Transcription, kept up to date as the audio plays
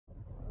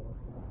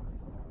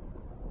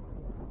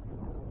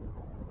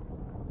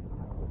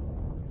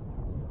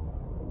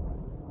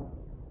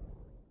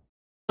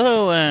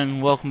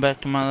and welcome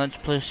back to my Let's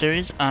Play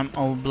series. I'm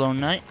Overblown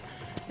Knight,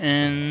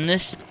 and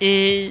this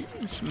is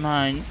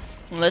my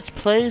Let's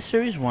Play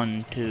series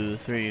 1, 2,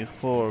 3,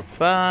 4,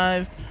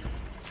 5.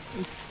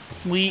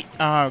 We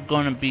are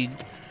going to be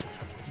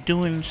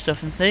doing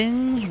stuff and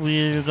things.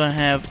 We're going to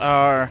have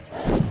our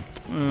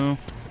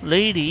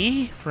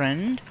lady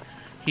friend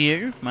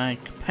here, my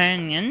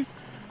companion,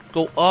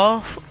 go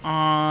off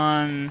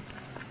on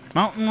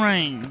mountain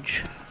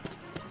range.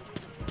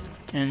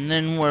 And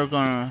then we're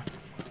gonna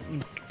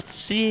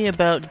see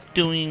about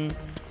doing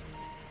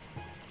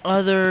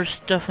other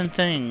stuff and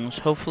things.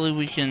 Hopefully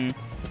we can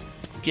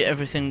get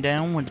everything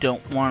down. We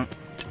don't want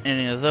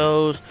any of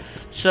those.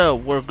 So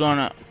we're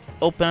gonna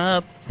open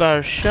up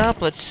our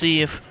shop. Let's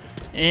see if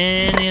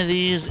any of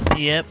these,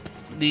 yep,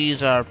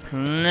 these are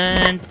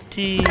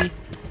plenty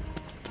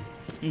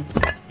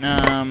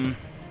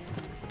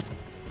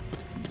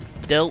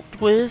dealt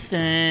with,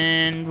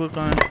 and we're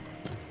gonna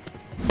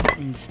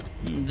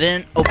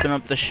then open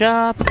up the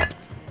shop.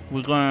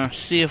 We're gonna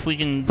see if we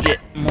can get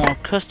more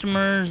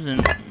customers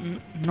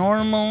than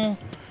normal,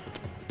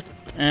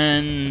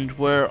 and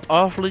we're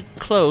awfully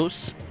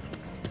close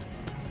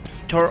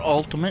to our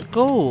ultimate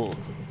goal.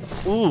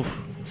 Oof,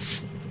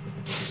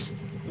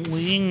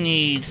 we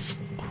need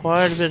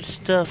quite a bit of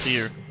stuff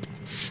here.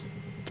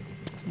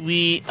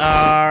 We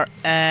are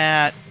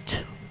at,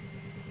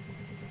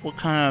 what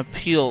kind of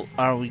appeal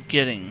are we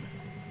getting?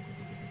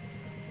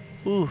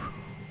 Ooh,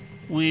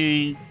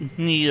 we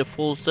need a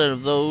full set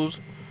of those,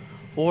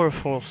 or a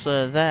full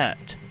set of that.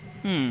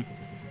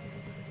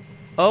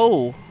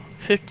 Oh,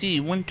 50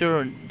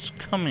 winter's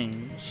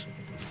comings.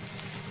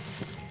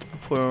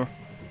 For,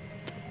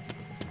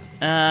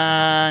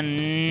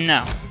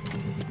 no.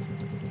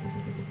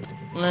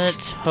 Let's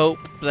hope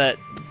that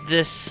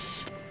this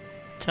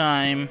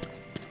time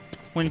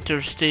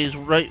winter stays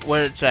right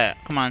where it's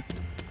at. Come on.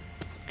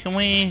 Can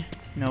we?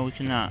 No, we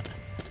cannot.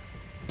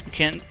 We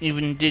can't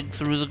even dig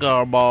through the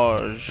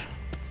garbage.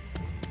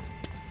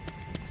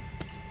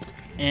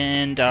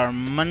 And our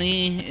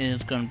money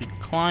is going to be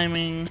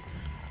climbing,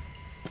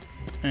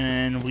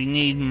 and we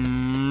need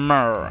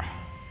myrrh.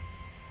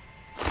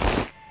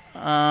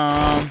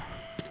 I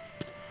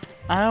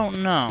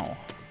don't know.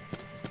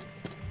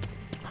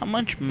 How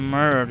much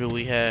myrrh do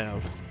we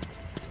have?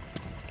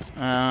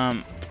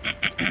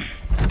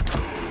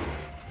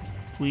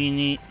 We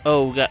need,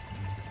 oh, we got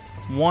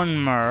one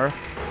myrrh.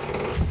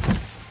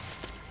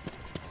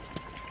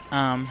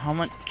 How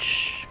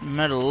much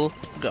metal?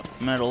 We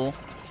got metal.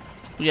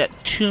 We got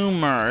 2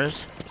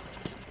 myrrhs.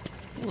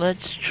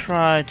 Let's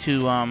try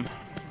to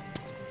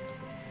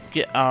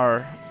get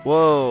our,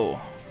 whoa.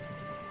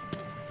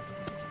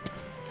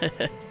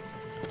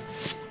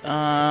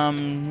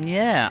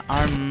 Yeah,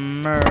 our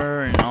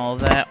myrrh and all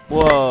that.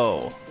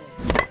 Whoa.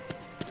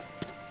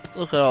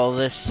 Look at all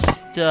this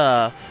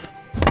stuff.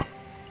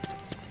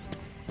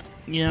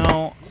 You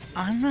know,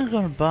 I'm not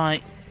gonna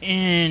buy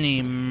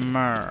any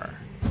myrrh.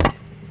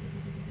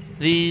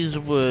 These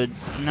would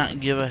not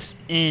give us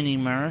any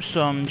myrrh,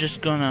 so I'm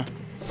just gonna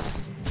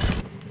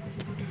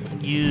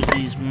use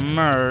these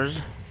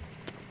myrrhs.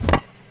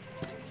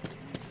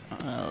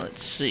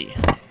 Let's see.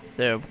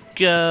 There we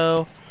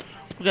go.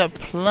 We got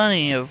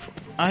plenty of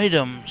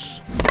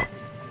items.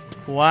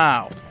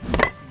 Wow.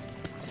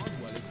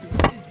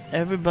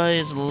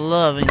 Everybody's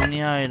loving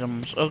the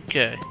items.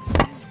 Okay.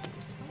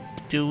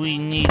 Do we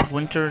need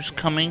winters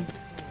coming?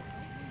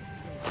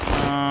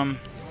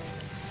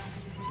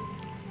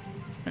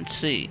 Let's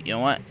see, you know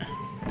what?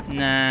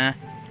 Nah.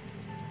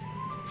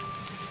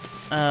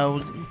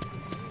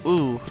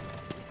 Ooh.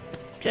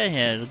 Guy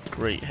had a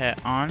great hat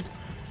on.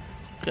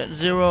 Got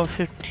 0 of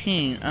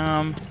 15.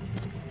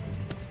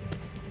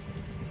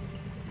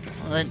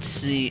 Let's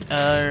see.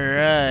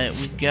 Alright,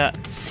 we got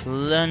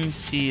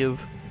plenty of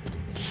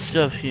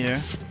stuff here.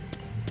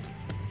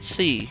 Let's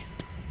see.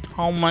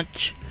 How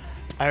much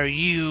are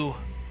you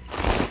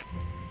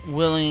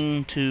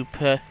willing to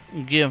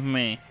give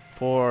me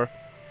for?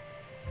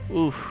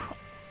 Oof.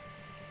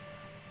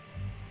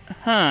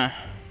 Huh.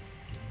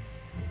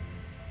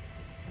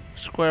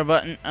 Square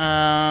button.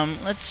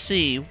 Let's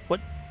see. What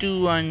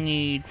do I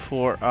need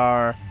for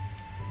our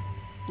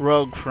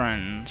rogue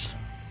friends?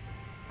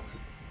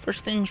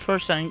 First things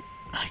first, I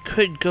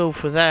could go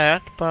for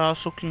that, but I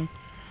also can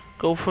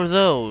go for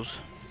those.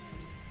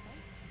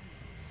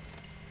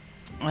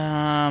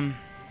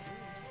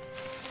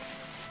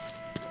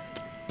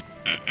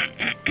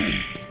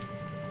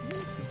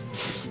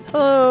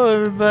 Hello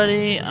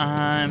everybody,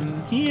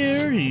 I'm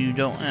here. You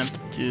don't have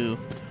to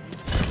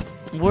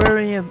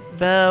worry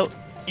about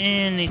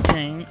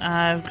anything.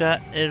 I've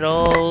got it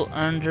all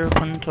under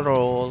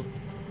control.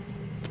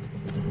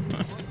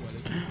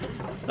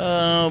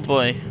 Oh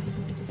boy.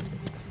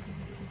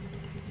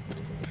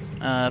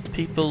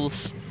 People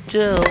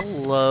still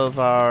love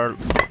our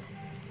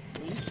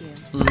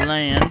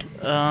land.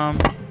 Oh.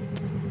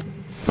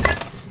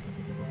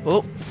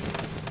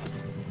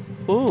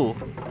 Ooh.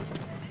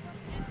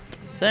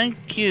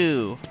 Thank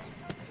you.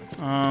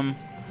 Gonna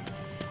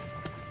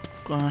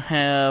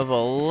have a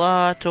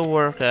lot to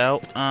work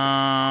out.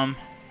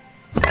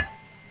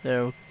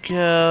 There we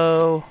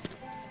go.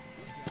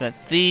 Got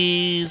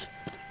these.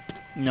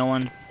 No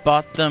one's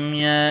bought them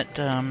yet.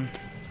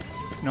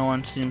 No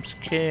one seems to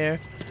care.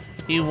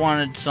 He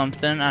wanted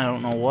something. I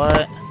don't know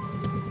what.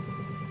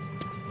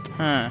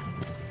 Huh.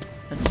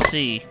 Let's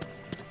see.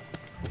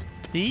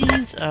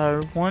 These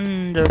are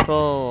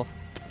wonderful.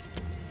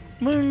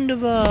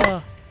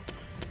 Wonderful.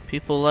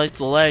 People like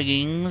the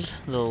leggings.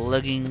 The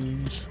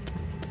leggings.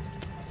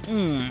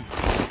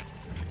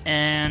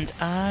 And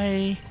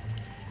I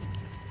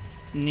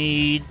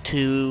need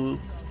to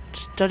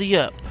study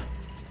up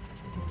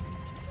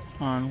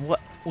on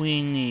what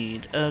we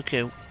need.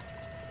 Okay.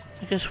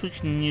 I guess we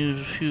can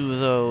use a few of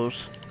those.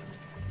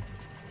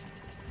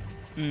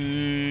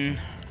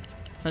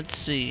 Let's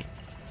see.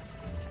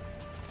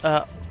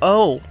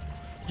 Oh!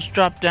 Let's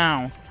drop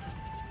down.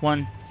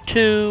 1,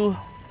 2.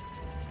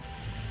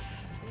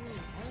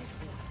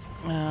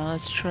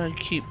 Let's try to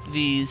keep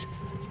these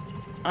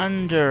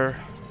under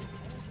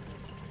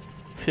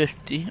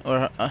 50,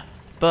 or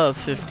above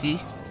 50.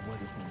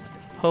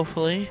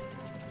 Hopefully.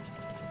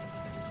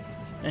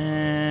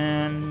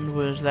 And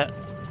where's that?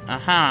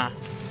 Aha!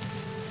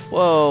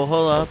 Whoa,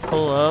 hold up,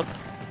 hold up.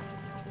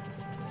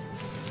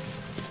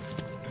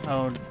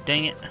 Oh,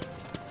 dang it.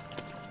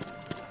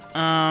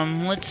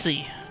 Let's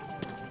see.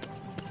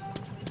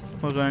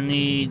 We're gonna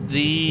need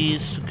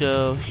these to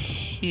go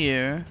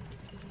here.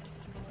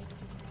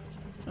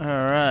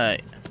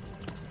 Alright.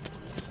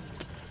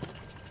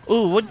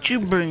 Ooh, what'd you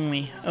bring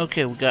me?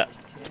 Okay, we got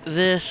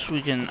this.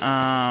 We can,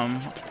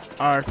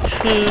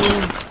 R2.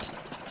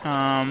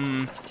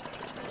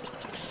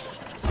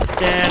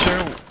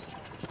 Dagger.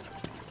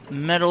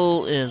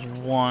 Metal is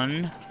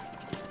 1.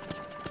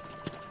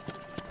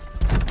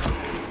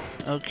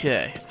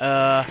 Okay,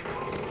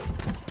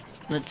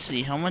 let's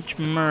see, how much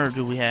myrrh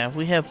do we have?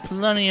 We have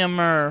plenty of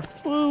myrrh.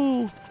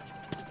 Woo!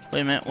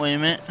 Wait a minute, wait a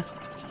minute.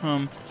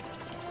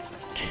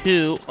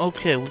 2.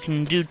 Okay, we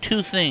can do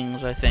 2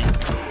 things, I think.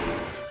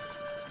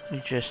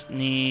 We just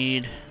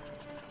need...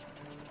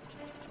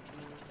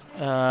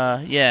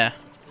 yeah.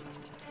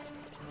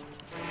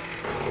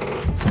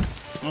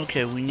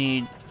 Okay, we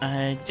need...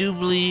 I do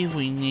believe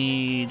we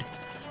need...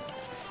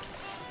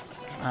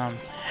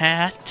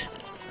 hat.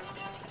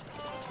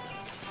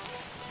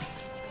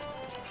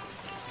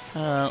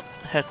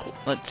 Heck,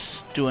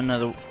 let's do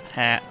another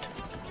hat.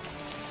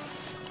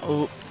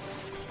 Oh.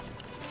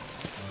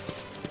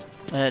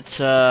 Let's,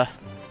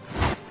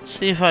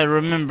 see if I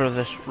remember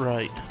this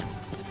right.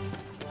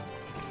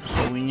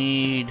 So we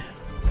need,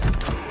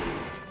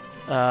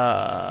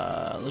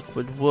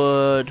 liquid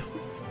wood,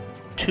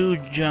 2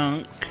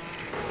 junk.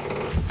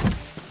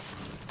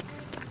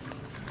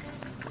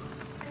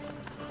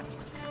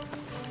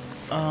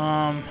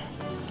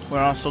 We're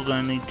also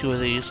gonna need 2 of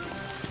these.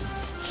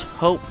 Let's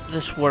hope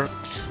this works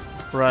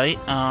right.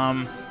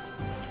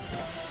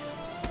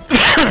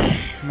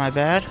 My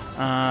bad.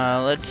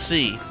 Let's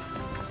see.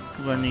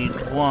 We're gonna need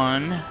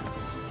 1,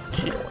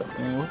 2,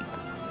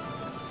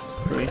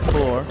 3,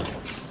 4.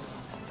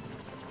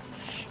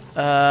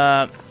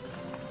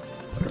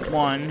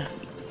 1,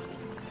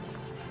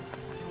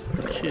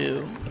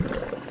 2,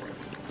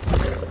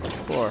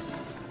 4.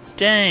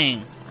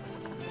 Dang.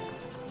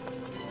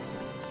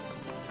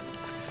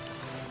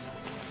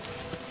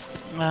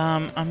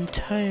 I'm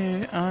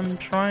tired. I'm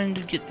trying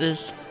to get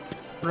this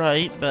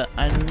right, but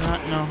I do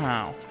not know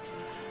how.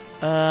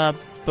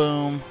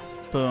 Boom,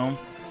 boom.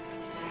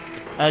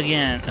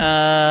 Again,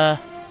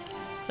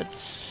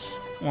 let's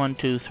 1,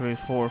 2, 3,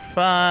 4,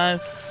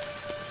 5.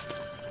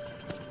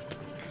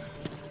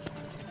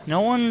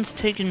 No one's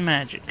taking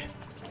magic.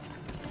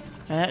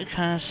 That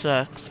kind of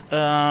sucks.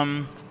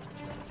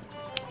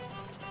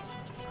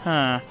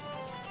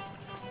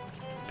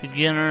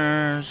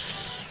 Beginners.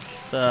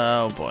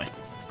 Oh boy.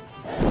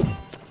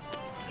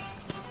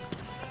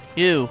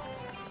 You.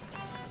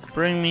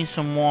 Bring me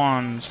some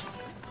wands.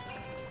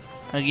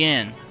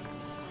 Again.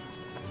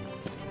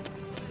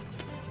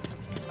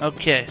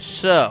 Okay,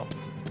 so.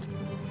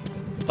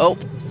 Oh.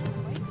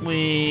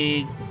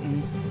 We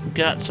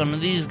got some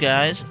of these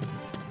guys.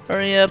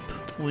 Hurry up.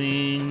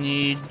 We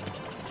need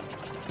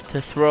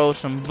to throw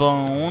some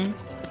bone.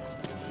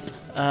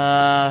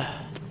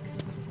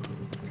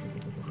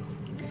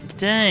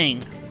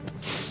 Dang.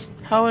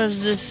 How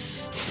is this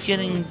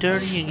getting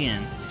dirty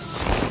again?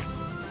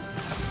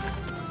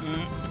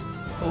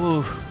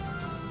 Ooh.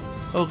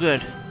 Oh,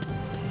 good.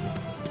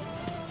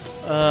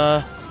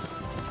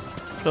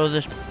 Throw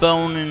this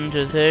bone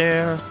into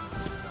there.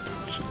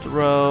 Let's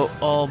throw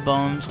all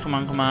bones. Come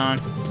on, come on.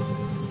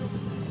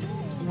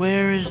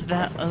 Where is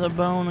that other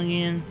bone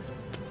again?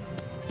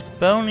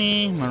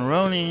 Boney,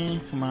 Maroney,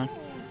 come on.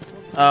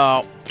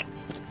 Oh.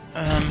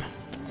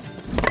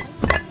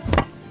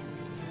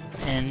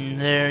 And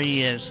there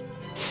he is.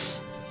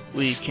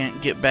 We can't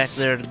get back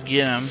there to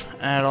get him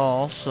at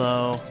all,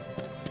 so...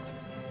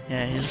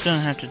 yeah, he's gonna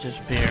have to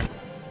disappear.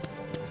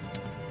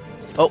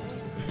 Oh.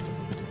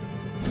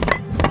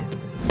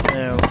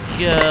 There we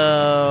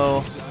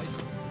go.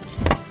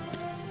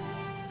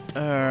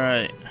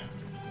 Alright.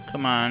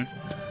 Come on.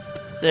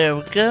 There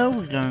we go.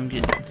 We're gonna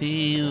get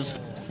these.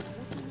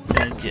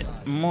 Gonna get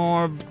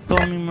more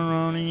bony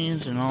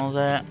maronis and all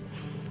that.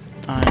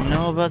 I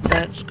know about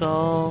that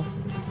skull.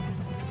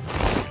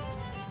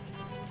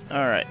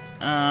 Alright,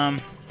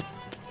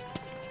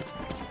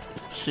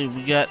 see,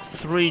 we got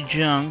 3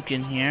 junk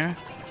in here.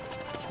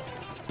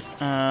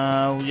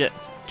 We got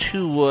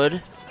 2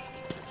 wood.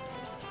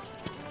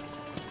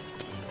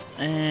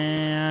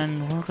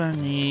 And we're gonna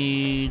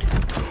need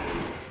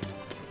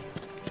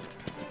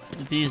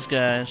these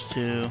guys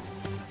to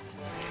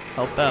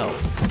help out.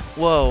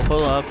 Whoa,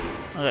 hold up.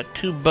 I got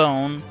 2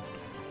 bone.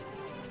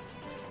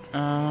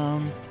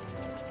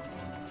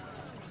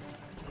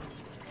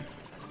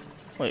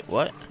 Wait,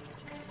 what?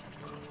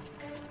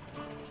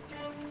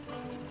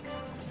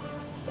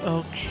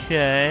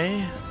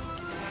 Okay.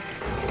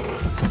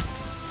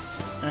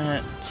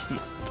 That's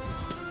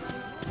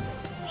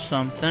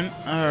something.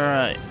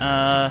 Alright,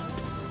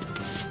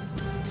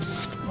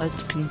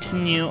 let's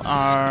continue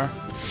our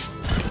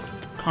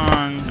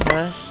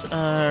conquest.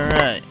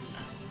 Alright.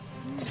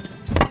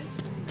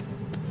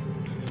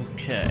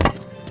 Okay.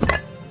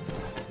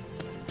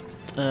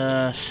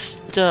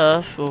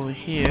 Stuff over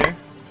here.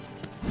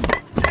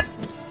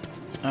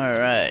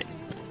 Alright.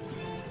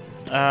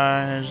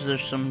 Is there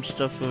some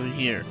stuff over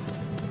here?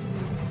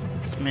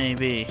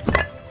 Maybe.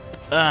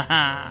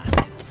 Aha!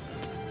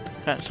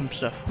 Got some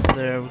stuff.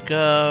 There we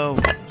go.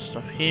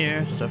 Stuff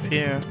here, stuff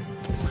here.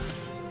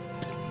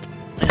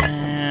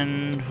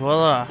 And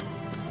voila.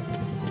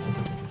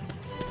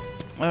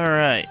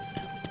 Alright.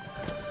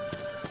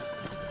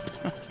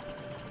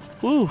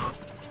 Woo!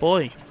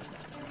 Boy.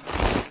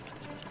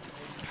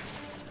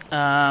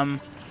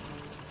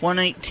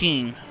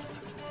 118.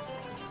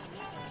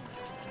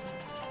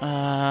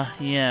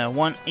 Yeah,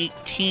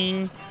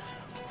 118.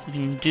 We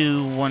can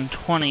do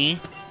 120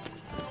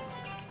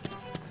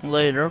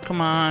 later.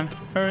 Come on,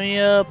 hurry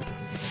up.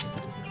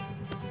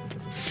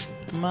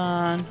 Come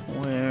on,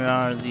 where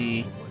are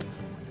the...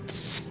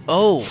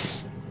 Oh!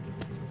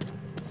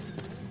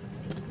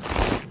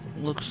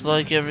 Looks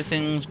like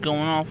everything's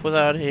going off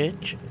without a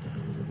hitch.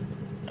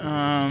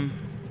 Boom.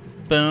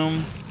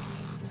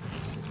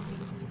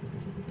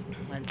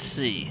 Let's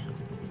see.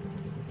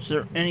 Is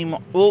there any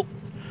more? Oh!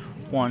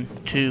 1,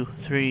 2,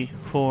 3,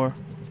 4.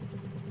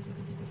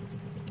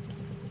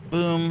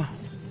 Boom.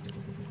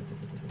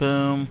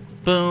 Boom.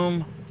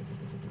 Boom.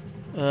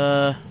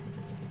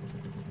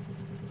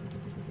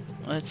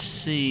 Let's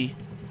see.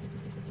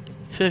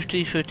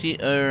 50,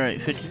 50,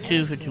 alright,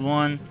 52,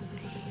 51.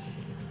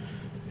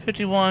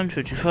 51,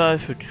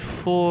 55,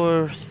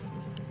 54.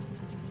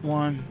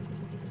 1,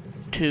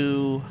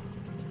 2.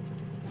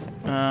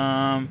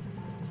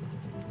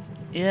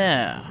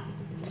 Yeah.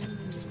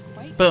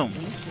 Boom.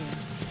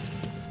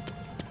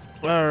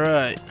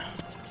 Alright.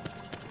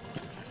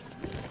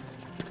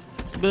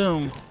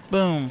 Boom.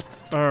 Boom.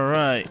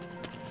 Alright.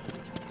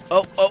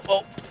 Oh.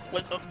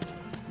 What the?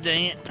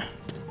 Dang it.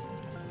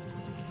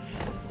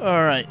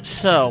 Alright,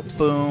 so,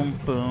 boom,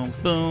 boom,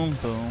 boom,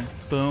 boom,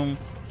 boom.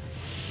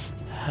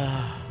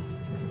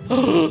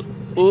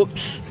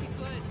 Oops.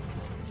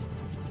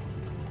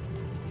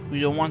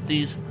 We don't want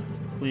these.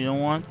 We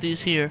don't want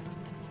these here.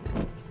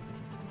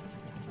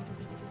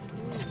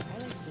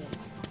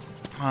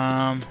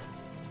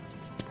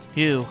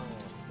 You.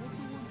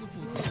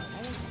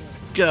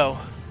 Go.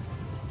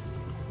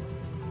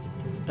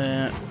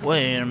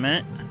 Wait a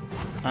minute.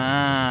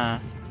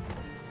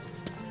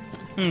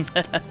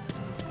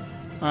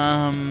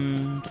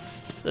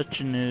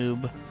 Such a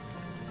noob.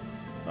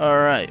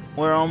 Alright,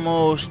 we're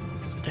almost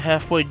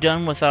halfway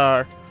done with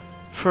our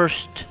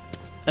first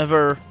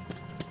ever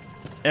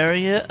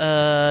area.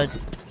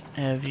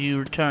 Have you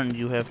returned?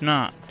 You have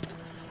not.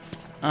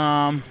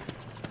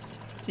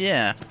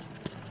 Yeah.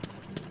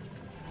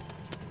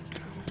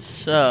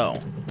 So,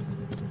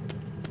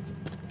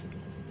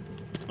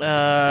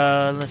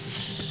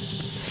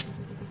 let's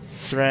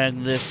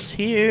drag this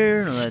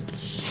here.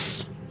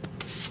 Let's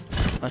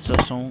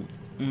also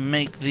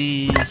make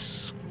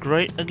these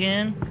great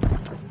again.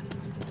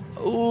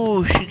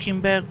 Oh, she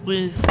came back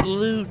with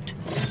loot.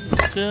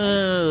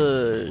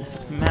 Good,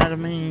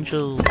 Madam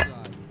Angel.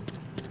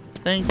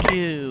 Thank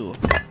you.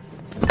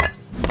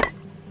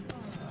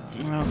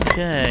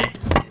 Okay.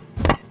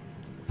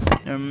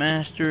 Your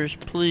master is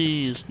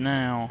pleased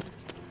now.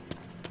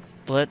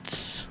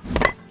 Let's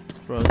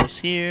throw this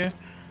here.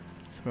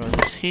 Throw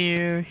this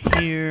here.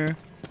 Here.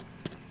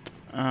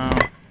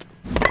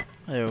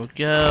 There we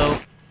go.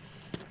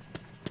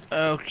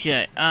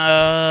 Okay.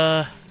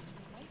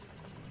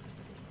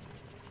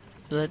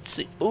 Let's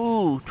see.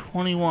 Ooh,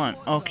 21.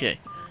 Okay.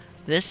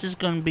 This is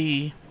gonna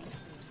be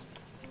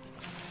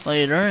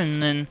later,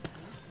 and then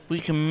we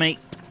can make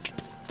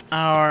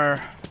our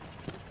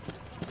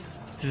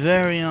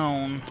very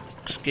own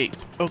escape.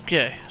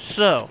 Okay,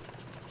 so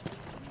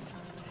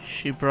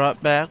she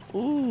brought back.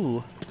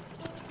 Ooh.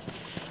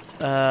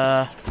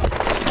 Throw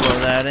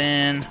that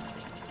in.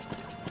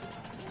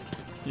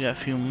 We got a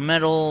few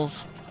metals.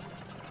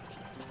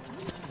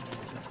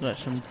 Got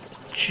some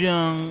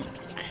junk.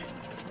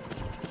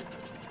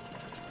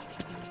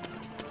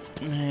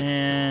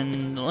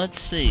 And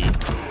let's see.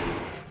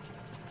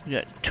 We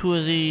got 2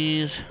 of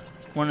these,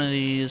 1 of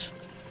these.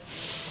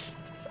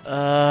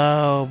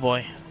 Oh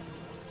boy.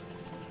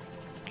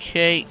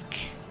 Cake.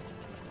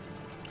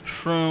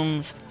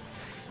 Shrooms.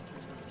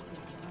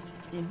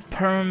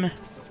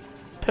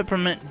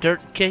 Peppermint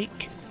dirt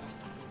cake.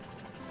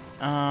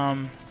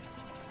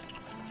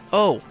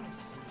 Oh.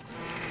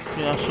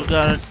 We also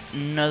got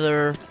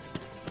another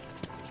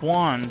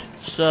wand.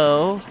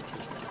 So,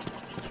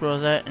 throw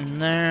that in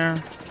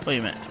there. Wait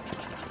a minute.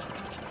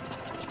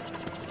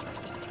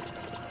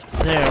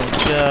 There we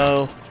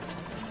go.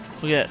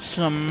 We got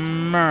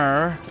some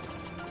myrrh.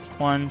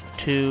 1,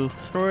 2,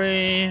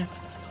 3.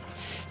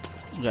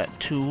 We got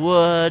 2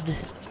 wood.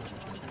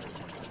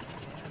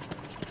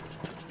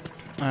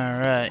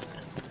 Alright.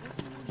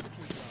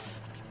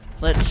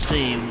 Let's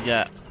see, we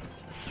got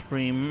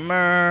 3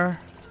 myrrh.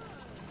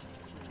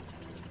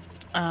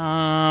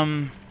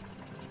 I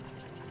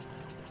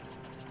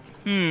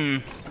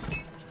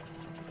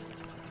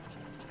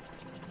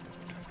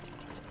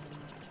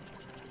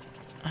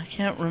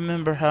can't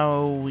remember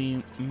how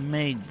we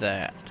made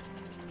that.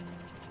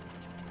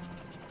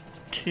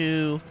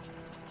 2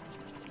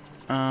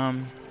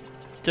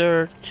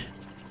 dirt.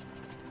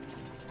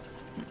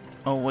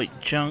 Oh wait,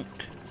 junk.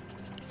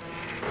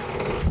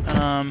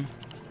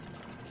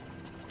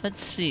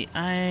 Let's see,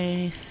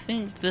 I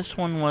think this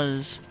one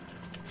was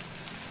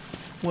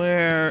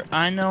where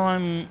I know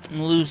I'm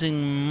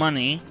losing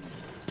money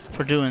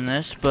for doing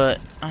this,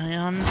 but I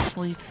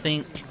honestly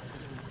think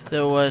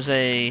there was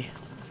a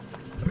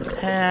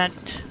hat,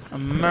 a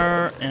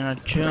myrrh, and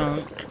a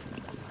junk.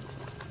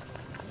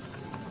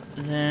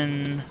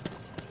 Then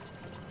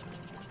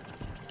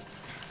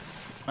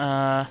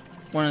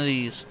one of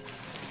these,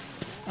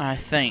 I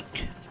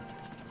think.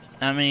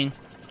 I mean,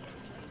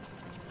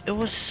 it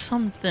was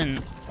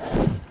something.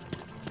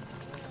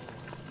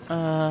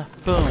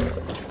 Boom.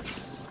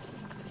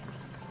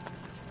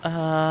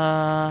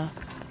 I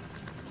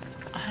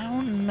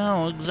don't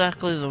know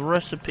exactly the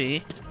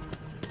recipe.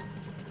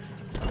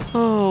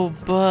 Oh,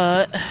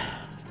 but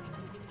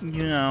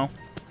you know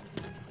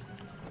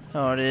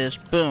how it is.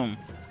 Boom.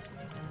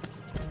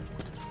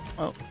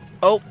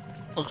 Oh,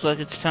 looks like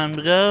it's time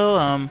to go.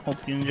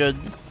 Hope you enjoyed.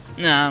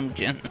 Nah, I'm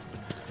kidding.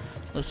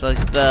 Looks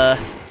like the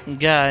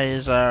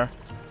guys are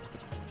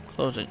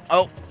closing.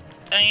 Oh,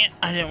 dang it!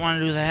 I didn't want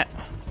to do that.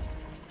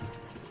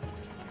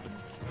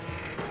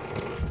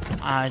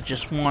 I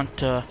just want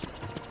to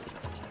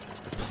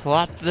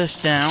plop this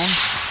down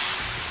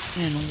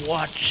and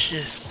watch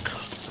this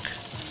cook.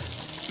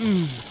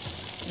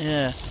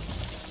 Yeah.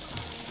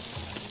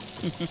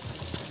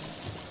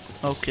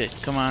 Okay,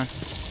 come on.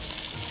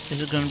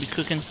 Is it gonna be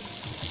cooking?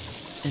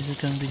 Is it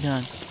gonna be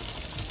done?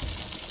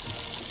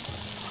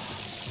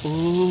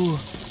 Ooh.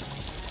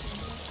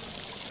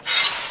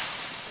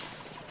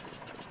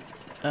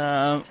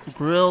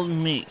 Grilled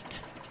meat.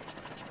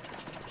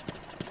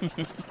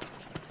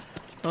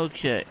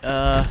 Okay,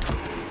 let's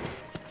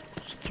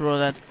throw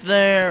that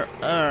there.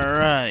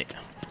 Alright.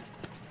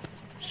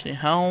 See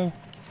how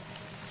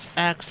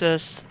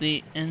access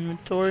the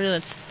inventory.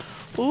 That's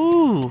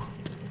ooh.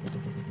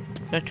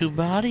 Got 2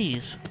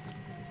 bodies.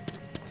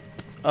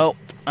 Oh,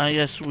 I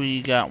guess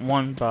we got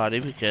 1 body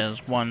because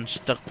 1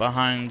 stuck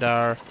behind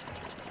our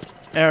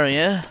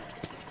area.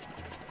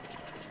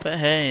 But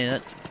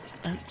hey,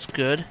 that's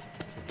good.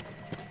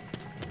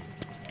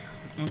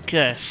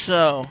 Okay,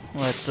 so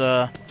let's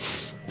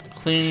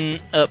clean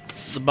up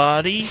the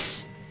body.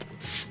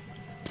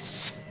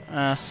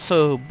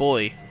 Oh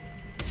boy.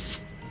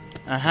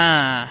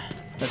 Aha.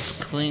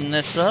 Let's clean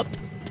this up.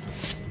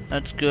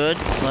 That's good.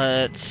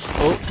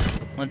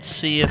 Let's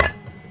see if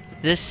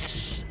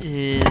this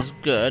is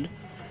good.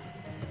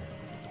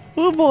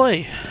 Oh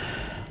boy.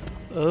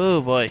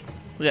 Oh boy.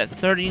 We got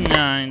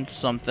 39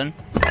 something.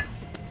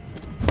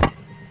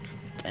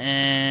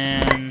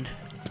 And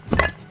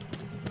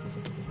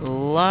a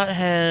lot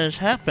has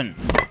happened.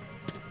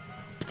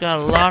 Got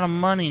a lot of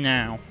money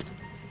now.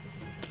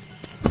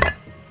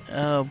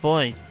 Oh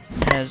boy.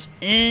 Has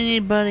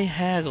anybody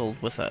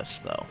haggled with us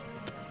though?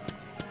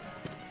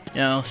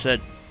 You know,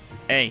 said,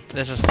 hey,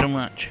 this is too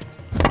much.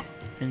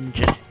 And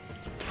just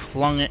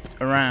flung it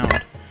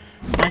around.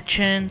 My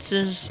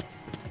chances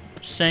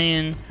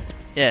saying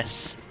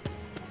yes.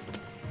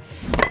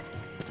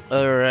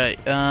 Alright,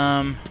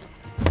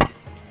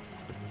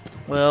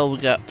 well, we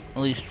got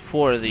at least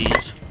 4 of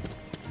these.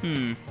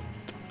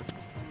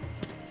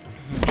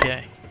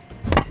 Okay.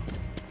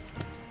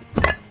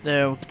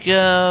 There we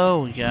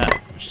go. We got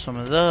some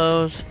of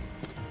those.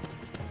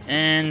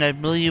 And I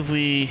believe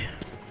we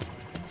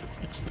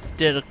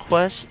did a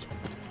quest.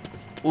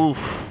 Oof,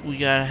 we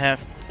gotta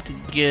have to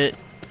get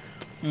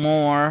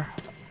more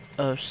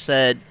of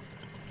said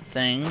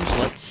things.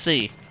 Let's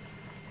see.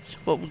 So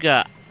what we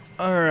got.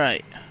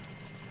 Alright.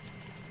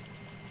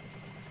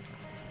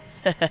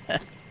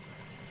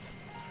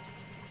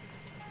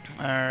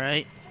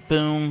 Alright.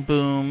 Boom,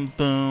 boom,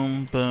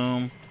 boom,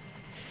 boom.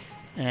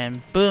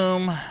 And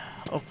boom.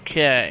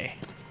 Okay.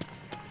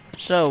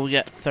 So we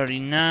got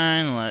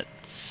 39.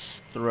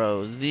 Let's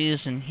throw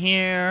these in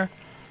here.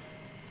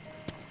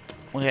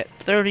 We got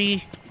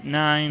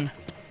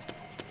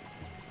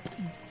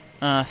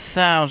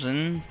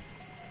 39,000.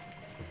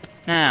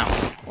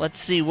 Now, let's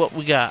see what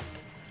we got.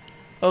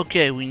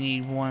 Okay, we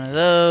need one of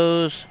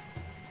those.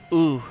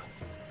 Ooh.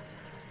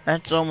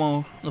 That's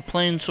almost, the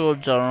plain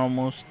swords are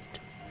almost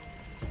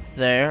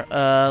there.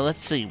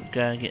 Let's see, we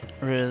gotta get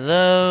rid of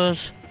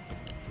those.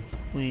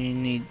 We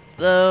need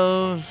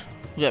those.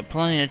 We got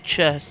plenty of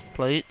chest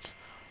plates.